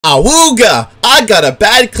AWOOOGA! I got a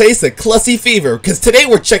bad case of CLUSSY fever, cause today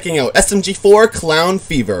we're checking out SMG4 Clown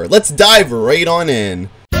Fever. Let's dive right on in.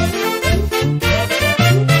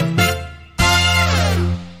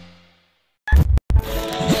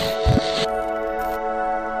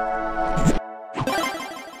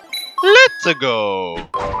 Let's go!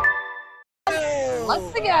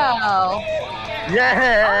 Let's go!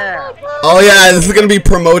 Yeah! Oh yeah, this is gonna be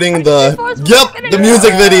promoting the the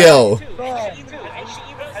music video.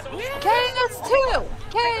 KS2!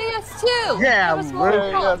 KS2! Yeah, give us more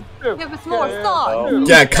songs! Give us more songs!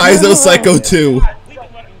 Yeah, Kaizo Psycho 2.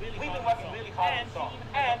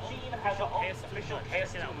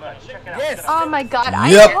 Oh my god,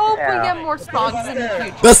 I Yep. hope we get more songs in the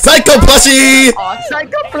future. The Psycho plushie!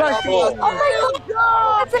 Psycho plushie! Oh my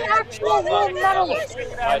god! That's an actual gold medal!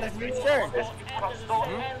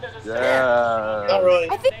 Yeah.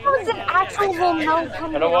 I think it was an actual gold medal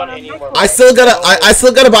coming out. I still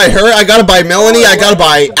gotta buy her, I gotta buy Melanie, I gotta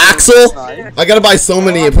buy Axel. I gotta buy so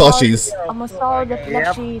many plushies. Almost all the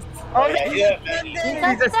plushies. Oh, yeah.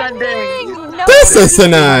 He's ascending! No, This is so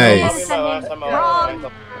nice.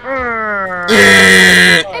 Wrong.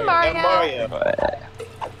 Hey Mario.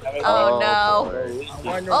 Oh no.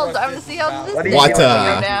 Oh, time to see how this thing What, goes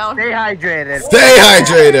down. Stay hydrated. Stay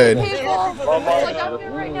hydrated. People, like I'm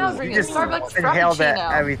doing right now, drinking Just Starbucks inhale that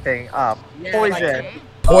Frappuccino. everything up. Poison.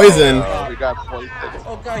 Poison. We got poison.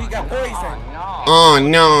 Oh god, he got poison. Oh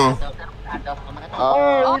no.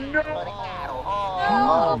 Oh no!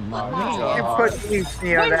 Oh my god. You put bleach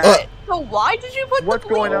near Wait a that. minute, so why did you put What's the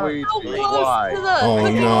going bleach on? so close Why? to the Oh,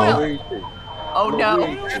 cooking no. oil? Oh no.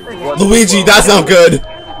 Luigi, that's not good.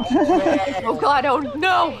 Oh god, oh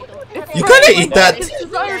no. It's You gotta eat that. It's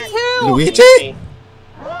desire too. Luigi?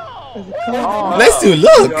 Nice to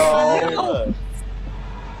look. No.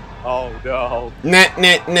 Oh no. Net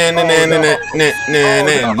net na na na na na na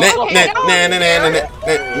na net net na na na na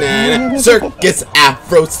na. Circus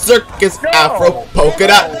afro, circus afro, poke it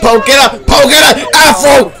up,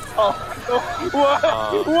 afro.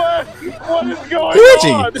 What is going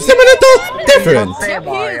Luigi, on? some of the difference. He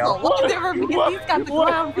is a lot different because he's got the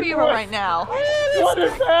clown fever right now. What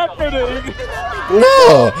is happening?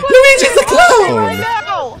 No, Luigi's a Right clown.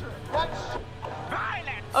 now.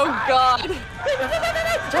 Oh god.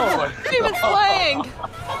 Oh He was playing.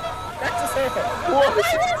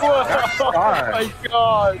 Oh my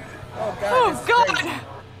god. Oh god.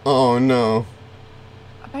 Oh no.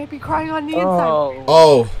 I might be crying on the inside.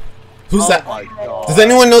 Oh, who's that? my god. Does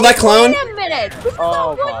anyone know that clown? Wait a minute. This is Oh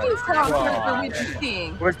not what my you clown God. character we've been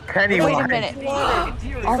seeing. Where's Pennywise? Wait a minute. Oh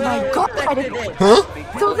my god. Huh?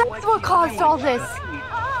 So that's what caused all this.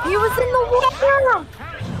 He was in the water.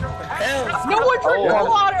 No one drinks the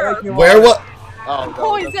water. Where what? Oh,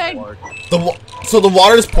 Poison. So the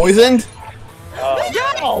water's poisoned?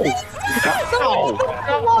 No.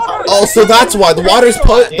 Oh, so that's why the water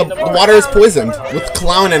is poisoned with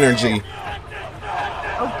clown energy.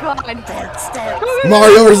 Oh god.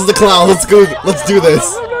 Mario versus the clown. Let's go. Let's do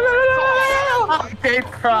this. Cape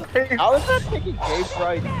Pride. How is that taking Cape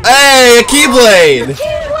right? Hey, a Keyblade.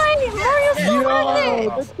 Mario's so Yo,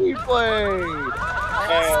 the Keyblade.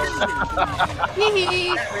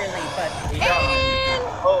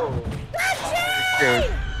 Oh.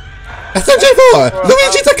 Dude. SMG4.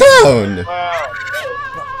 Luigi's a clown.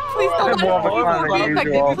 Please don't More of a clown let than SMG4 be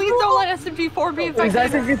usual. infected. Please don't let SMG4 be Is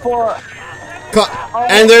infected. SMG4?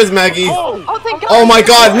 And there's Maggie. Oh thank god. Oh my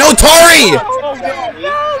god, no Tori! Oh no,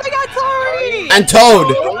 they got Tori. And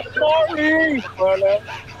Toad.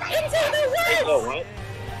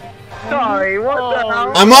 Sorry, what the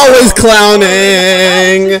hell? I'm always That's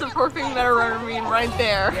clowning. the perfect meta runner meme right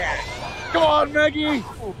there. Come on, Maggie.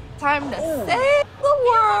 Time to save the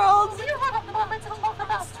world.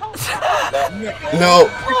 No,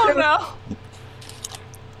 Oh no.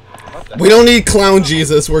 we don't need clown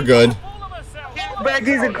Jesus. We're good.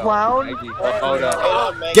 Maggie's a clown? Oh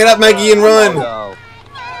no. Get up, Maggie, and Oh run. no.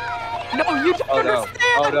 No, you don't Oh no.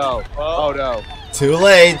 understand. Oh no. Oh no. Too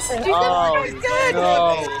late. You didn't Oh understand.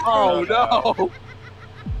 no. Oh no.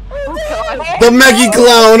 Oh god. The Maggie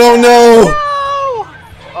clown. Oh no. No.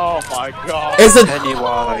 Oh my god. It's a.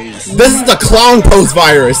 Pennywise. This is the clown pose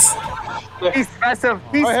virus. He's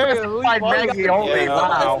specified Maggie only,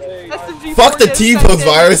 wow. SMG4 Fuck the gets T pose infected.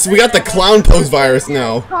 virus. We got the clown pose virus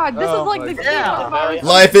now. God, this Oh is like my the God. virus.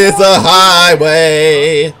 Life is a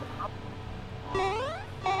highway.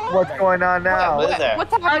 What's going on now? What's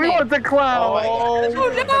happening? Everyone's a clown!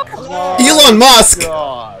 Oh no. Elon Musk.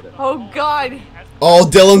 God. Oh god. Oh,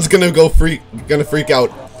 Dylan's gonna freak out.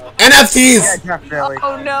 Yeah, NFTs. definitely.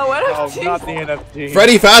 Oh no, Oh, NFT. not the NFT.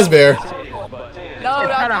 Freddy Fazbear. No, It's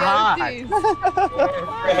not kinda the hot. OGs.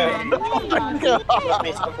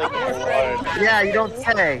 Yeah, you don't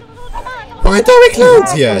say. Why aren't we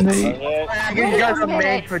clowns yet? You guys are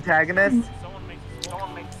main protagonist.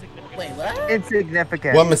 Wait, what?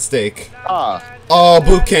 Insignificant. What mistake? Ah. Oh,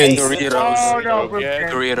 Bookins. Oh Doritos. no, Okay.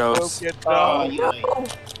 Doritos.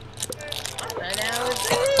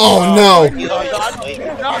 Oh no.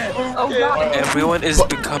 Oh god. Everyone is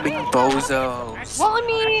becoming bozos. Well, I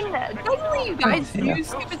mean, definitely you guys do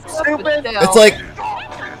stupid stuff, but Stupid. still. It's like,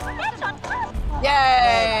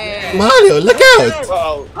 Yay! Mario, look out.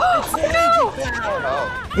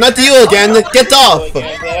 Not you again. Get off.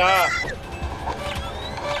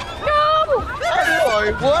 No!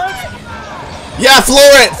 What? Yeah,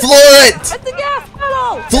 floor it. Floor it. At the gas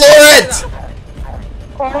pedal! Floor it.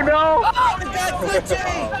 Oh no!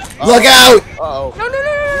 Look out. Uh-oh. No, no, no, no,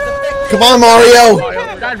 no, Come on, Mario.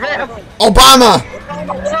 That ramp. Obama.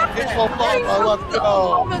 Let's go.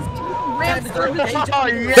 Almost rammed through the Oh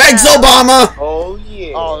yeah. Thanks, Obama. Oh,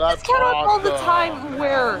 yeah. Oh, that's It's kind of all the awesome. time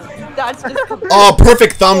where that's just complete. Oh,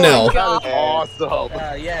 perfect thumbnail. That is awesome.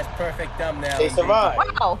 Yes, perfect thumbnail. They survived.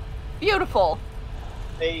 Wow, beautiful.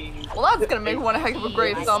 They Well, that's gonna make one heck of a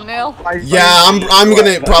great thumbnail. Yeah, I'm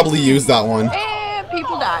gonna probably use that one. And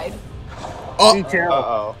people died. Me Oh, too.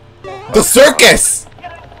 uh-oh. the circus.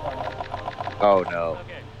 Oh, no.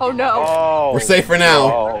 Oh no. Oh. We're safe for now.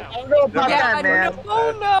 Oh. I don't know about Yeah, that, man.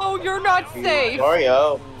 oh no, you're not safe.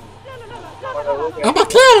 Mario. I'm a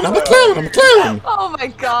clown. I'm a clown. I'm a clown. Oh my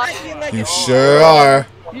god. You sure are.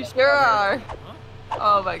 You sure are.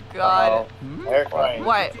 Oh my god. They're crying.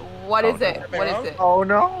 What? What is it? What is it? Oh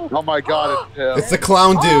no. Oh, my God. It's him. It's the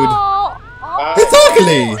clown dude. Oh, oh, It's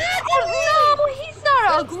ugly. no, he's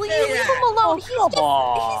not ugly. Leave him alone. He's come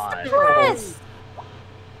on. he's depressed.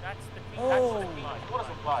 Oh.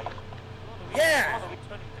 Yeah.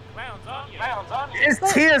 His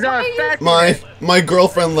tears are affecting. My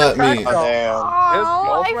girlfriend let me. Damn.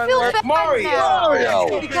 Oh, I feel girlfriend bad Mario. now.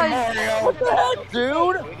 Mario. Because, What the heck,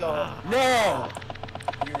 dude? No.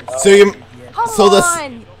 So you, come So this-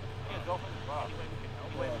 on.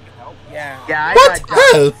 Yeah. Yeah, I What?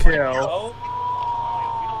 got Help. too.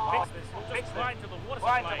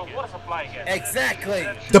 Exactly.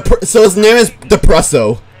 So his name is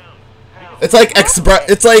Depresso. It's like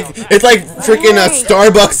It's like freaking a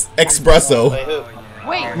Starbucks espresso. Wait, who?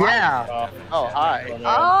 Wait. Yeah. Oh, hi.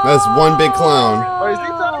 Oh. That's one big clown. Wait, is he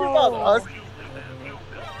talking about us?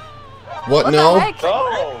 What? What No. the heck?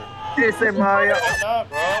 Oh. Seriously, Mario. What's up,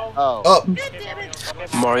 bro? Oh.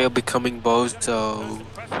 Oh, Mario becoming bozo.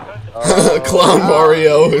 Clown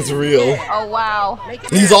Mario is real. Oh wow.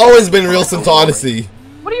 He's always been real since Odyssey.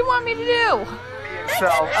 What do you want me to do?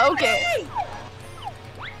 So, Okay.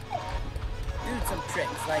 Do some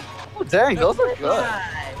tricks like. Oh, dang, those are good.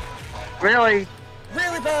 really?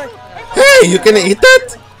 Really, bud? Hey, you gonna eat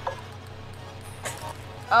that?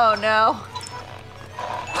 Oh no.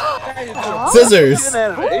 Scissors. Good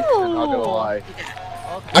animation, I'm not gonna lie.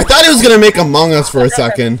 I thought he was gonna make Among Us for a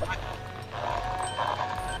second.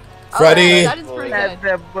 Freddy. Oh, that is pretty That's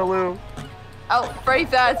good. the balloon. Oh, Freddy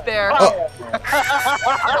Fazbear. Oh,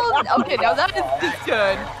 Oh, okay, now that is just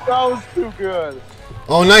good. That was too good.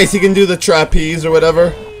 oh, nice. He can do the trapeze or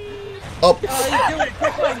whatever. Oh,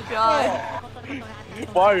 Oh my god.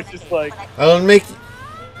 Mario's just like, I don't make.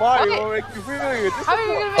 Mario, Okay. what makes you feel good? How are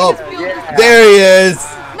you gonna make Oh, us feel yeah. There he is.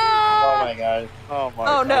 Oh No. my god. Oh my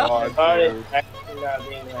Oh, no. God. Sorry. dude. Actually not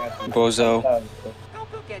being nasty. Bozo.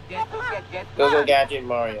 Go Gadget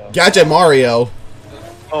Mario. Gadget Mario.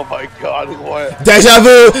 Oh my God, what? Deja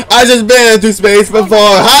vu. I just been through space before.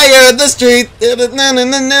 Higher the street. Na na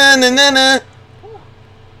na na na na na.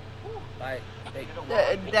 Like,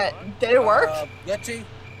 hey, Did it work? Gucci.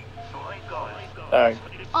 Sorry.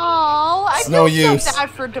 Oh, I It's feel no so use. bad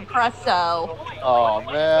for Depresso. Oh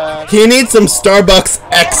man. He needs some Starbucks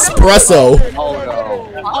espresso. Oh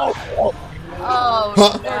no. Oh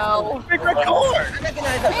Huh? no. Big record.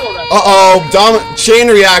 Uh-oh. Chain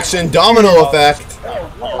reaction. Domino effect. Oh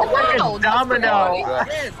wow. Domino.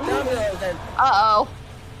 Yes, dominoes and Uh-oh.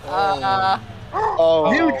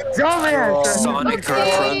 Oh. You dumbass. Sonic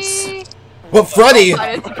reference. Oopsie. What, Freddy?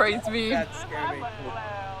 Science praise me. that's scary.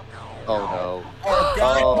 Oh no. Oh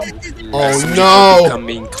God. Oh. Oh no.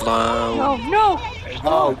 Becoming clown. Oh no.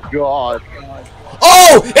 Oh God.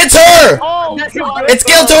 Oh, it's her. Oh God. It's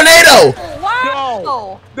Gil Tornado.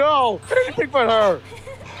 Wow. No. Anything but her.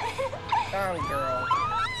 Sorry, girl.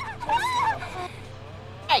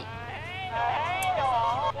 Hey.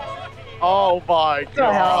 Oh my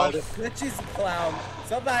God. Gucci's a clown.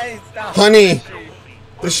 Somebody stop. Honey,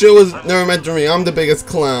 the show was never meant for me. I'm the biggest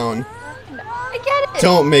clown. I get it.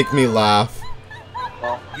 Don't make me laugh.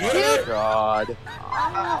 Oh God.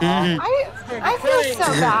 I feel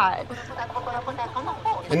so bad.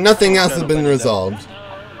 And nothing else has been resolved.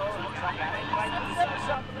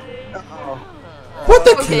 What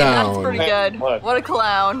the Okay, that's pretty clown? good. What a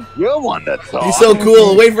clown. You're one that's He's so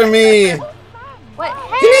cool. Wait for me. What?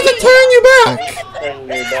 Hey! He needs to turn you back. Turn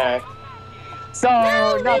me back. So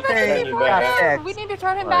nothing got fixed. We need to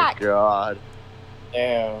turn him Oh my back. God.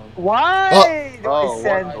 Damn. Why do Oh, we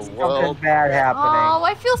sense what the something world? bad happening? Oh,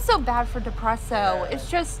 I feel so bad for Depresso. It's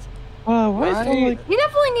just Right? he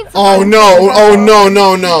definitely needs. Oh no! Oh no!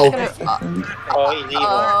 No! No! Oh, he's evil.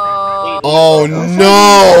 Oh Oh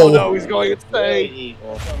no! no, he's going Very insane.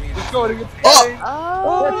 evil. He's going insane.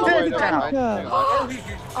 Oh! What's Oh, this now?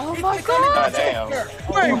 oh my God God! damn.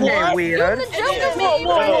 Okay, weird. The joke me,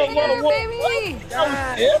 baby.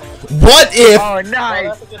 What if? Oh,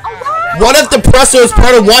 nice. What if Depresso is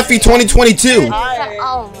part of Wi-Fi 2022?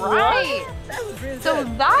 All right. So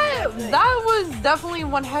that was definitely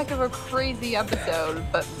one heck of a crazy episode,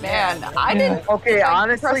 but man, I didn't. Okay, like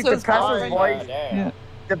honestly, Depresso's Depresso's voice. voice.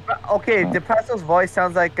 Damn. Depresso's voice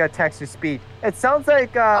sounds like text-to-speech. It sounds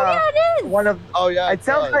like Oh yeah, it is. one of. Oh yeah. It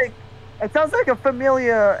sounds like a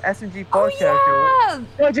familiar SMG4 Oh character. yeah.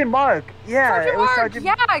 Sergeant Mark. Yeah, Sergeant it was Mark, Sergeant.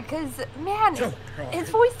 yeah, because man, his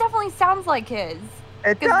voice definitely sounds like his.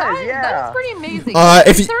 It Because does. Yeah. that's pretty amazing. If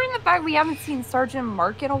you- Considering the fact we haven't seen Sergeant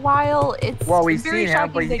Mark in a while, it's Well, we've very seen him,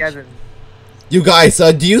 shocking but he that hasn't. You guys,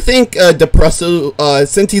 do you think Depresso,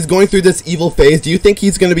 since he's going through this evil phase, do you think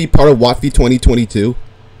he's going to be part of Wi-Fi 2022?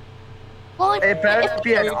 Well, It better if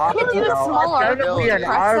be an you arc, can do a though. small It arc better with be an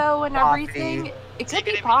Depresso and arc everything, it could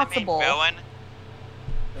be Is he possible. villain?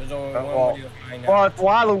 There's only Well, one way to find Well, out. if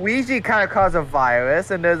Waluigi kind of caused a virus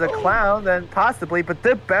and there's a clown, then possibly, but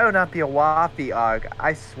there better not be a Waffy arc.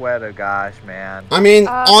 I swear to gosh, man. I mean,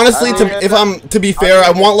 honestly, I mean, if I'm to be fair, I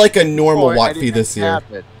want like a normal Wi-Fi this year.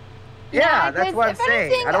 Yeah, that's because what I'm if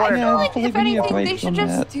saying. anything, I don't want feel to. like if anything, they should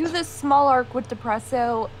just do this small arc with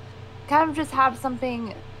Depresso, kind of just have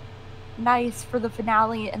something nice for the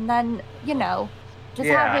finale, and then, you know, just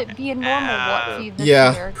Yeah. have it be a normal Wi-Fi this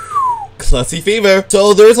Yeah. year. Clussy fever.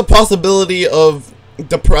 So there's a possibility of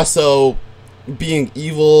Depresso being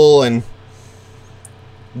evil, and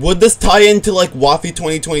would this tie into like Wi-Fi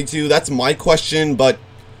 2022? That's my question, but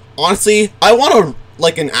honestly, I want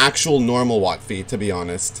like an actual normal Wi-Fi, to be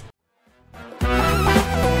honest.